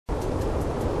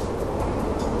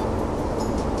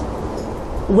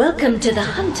Welcome to the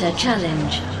Hunter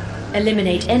Challenge.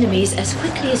 Eliminate enemies as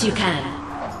quickly as you can.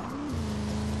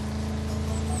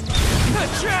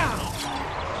 Ka-chow!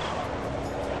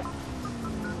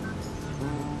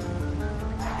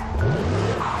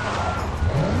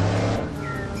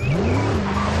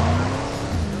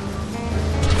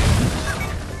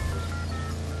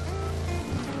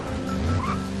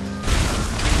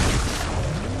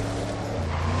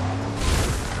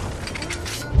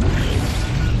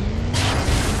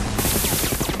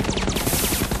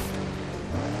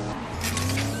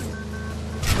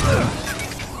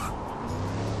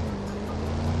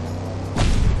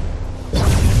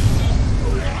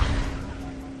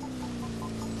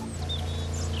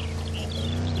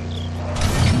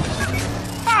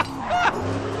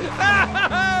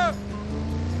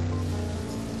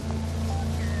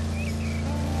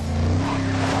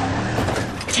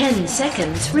 10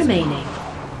 seconds remaining.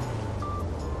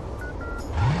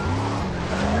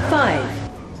 5,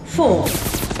 4,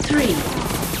 3,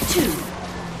 2,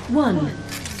 1.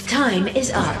 Time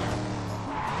is up.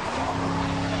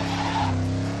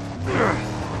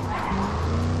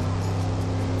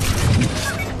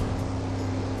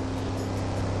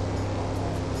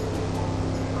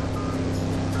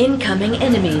 Incoming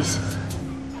enemies.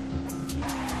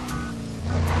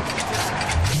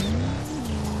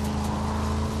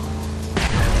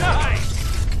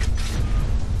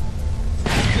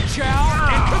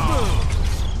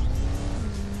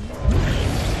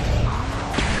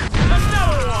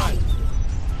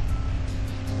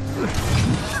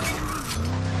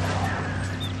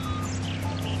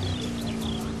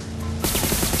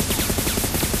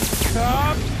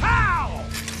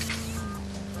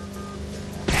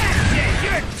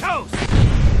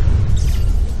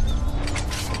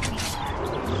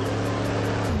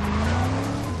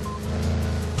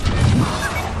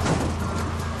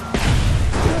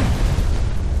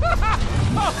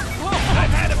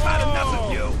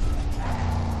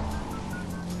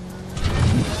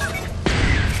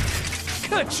 Ka-chow!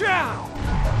 Gotcha!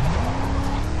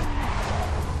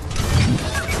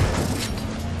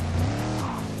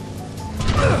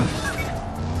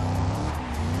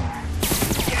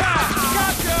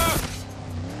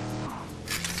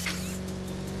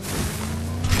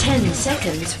 10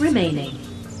 seconds remaining.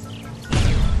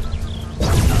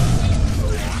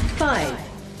 5,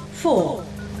 4,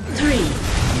 3,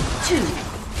 2,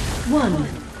 1.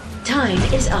 Time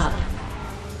is up.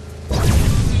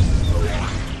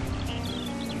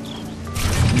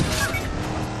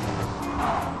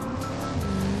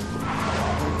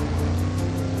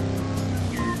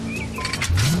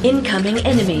 Incoming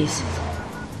enemies.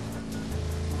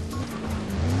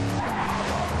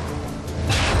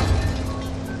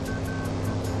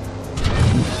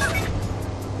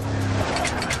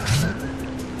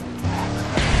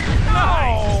 No!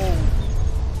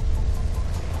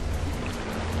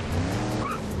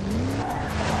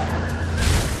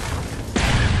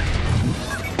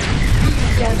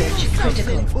 Damage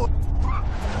critical.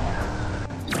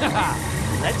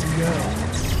 Let's go.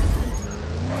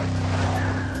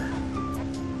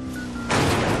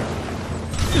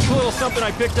 Just a little something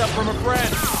I picked up from a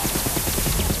friend.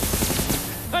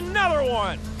 Another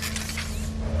one!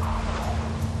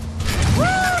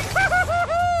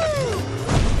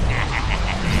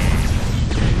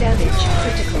 Damage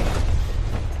critical.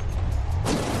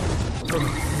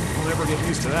 I'll never get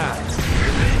used to that.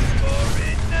 For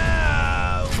it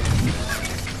now.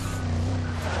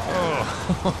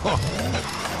 Oh.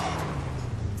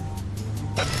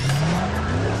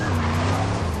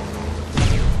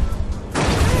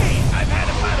 I've had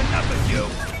about enough of you.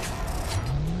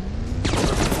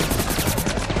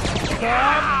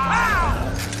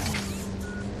 Ow!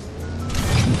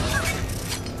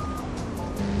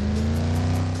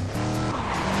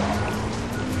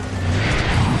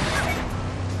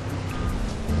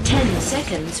 10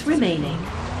 seconds remaining.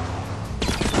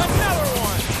 Another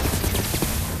one!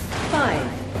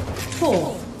 5,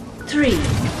 4, 3,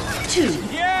 2,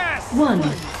 Yes! 1.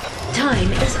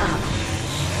 Time is up.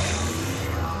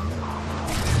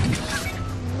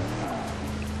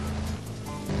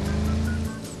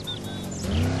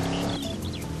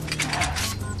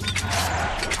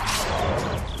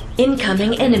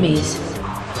 Incoming enemies.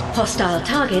 Hostile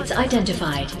targets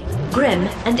identified. Grem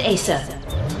and Acer.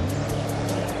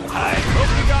 I hope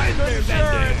you guys are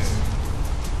Insurance!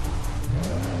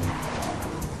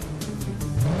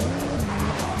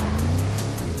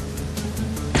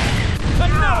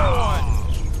 Another one!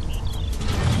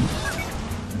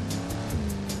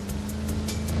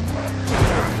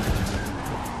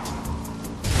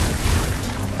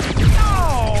 No!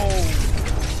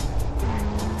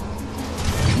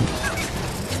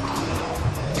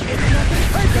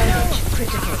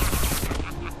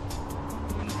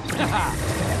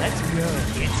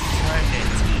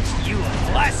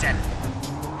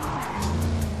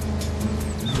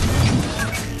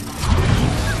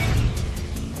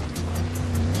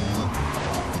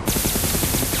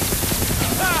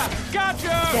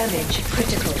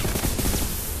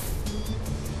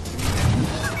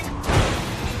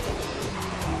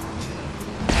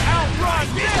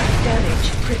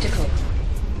 critical.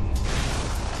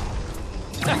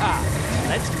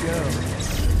 Let's go.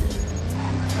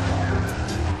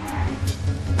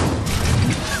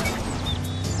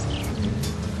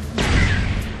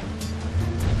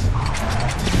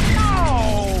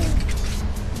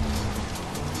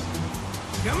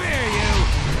 Come here, you!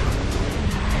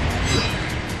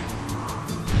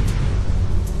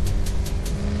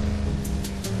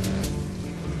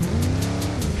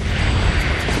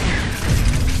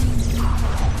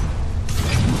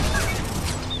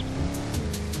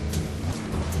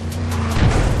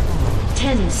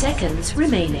 10 seconds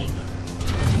remaining.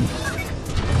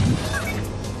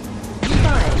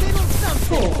 5,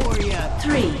 4,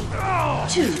 3,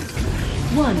 2,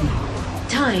 1.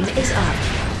 Time is up.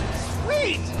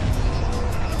 Sweet!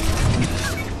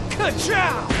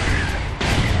 Ka-chow!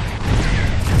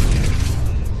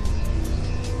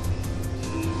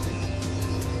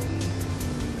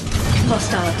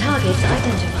 Hostile targets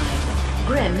identified.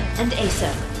 Grim and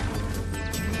Acer.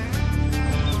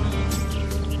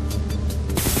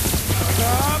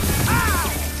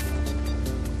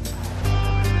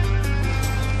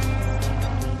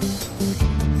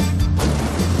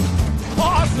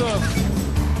 Awesome!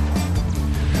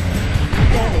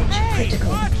 Damage critical.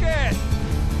 Watch it!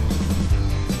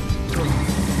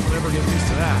 I'll never get used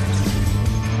to that.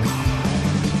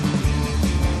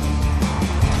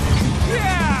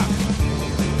 Yeah!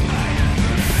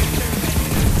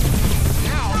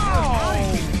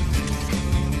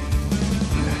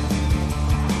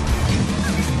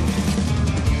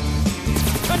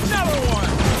 Another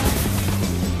one!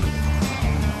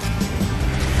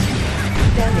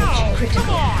 Damage critical.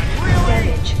 Come on, really?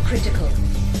 Damage critical.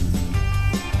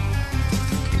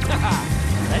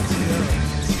 Let's go.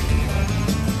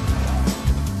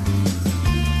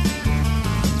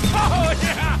 Oh,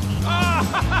 yeah! Oh,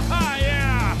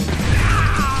 yeah!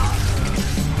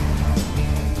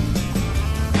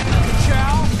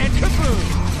 Chow and kaboom!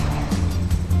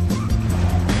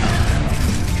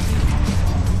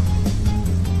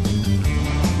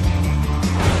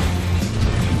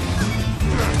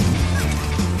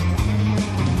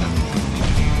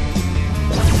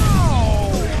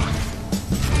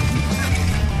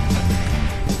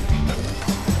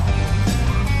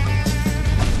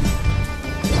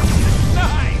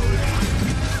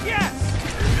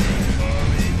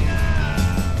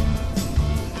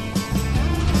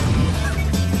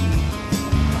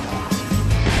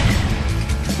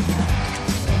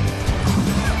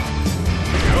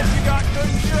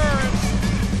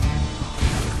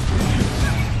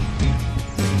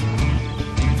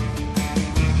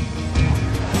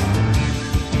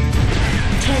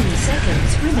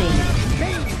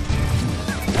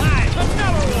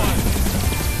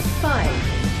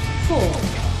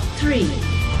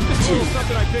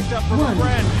 Something I picked up from a 1.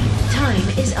 friend. Time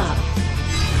is up.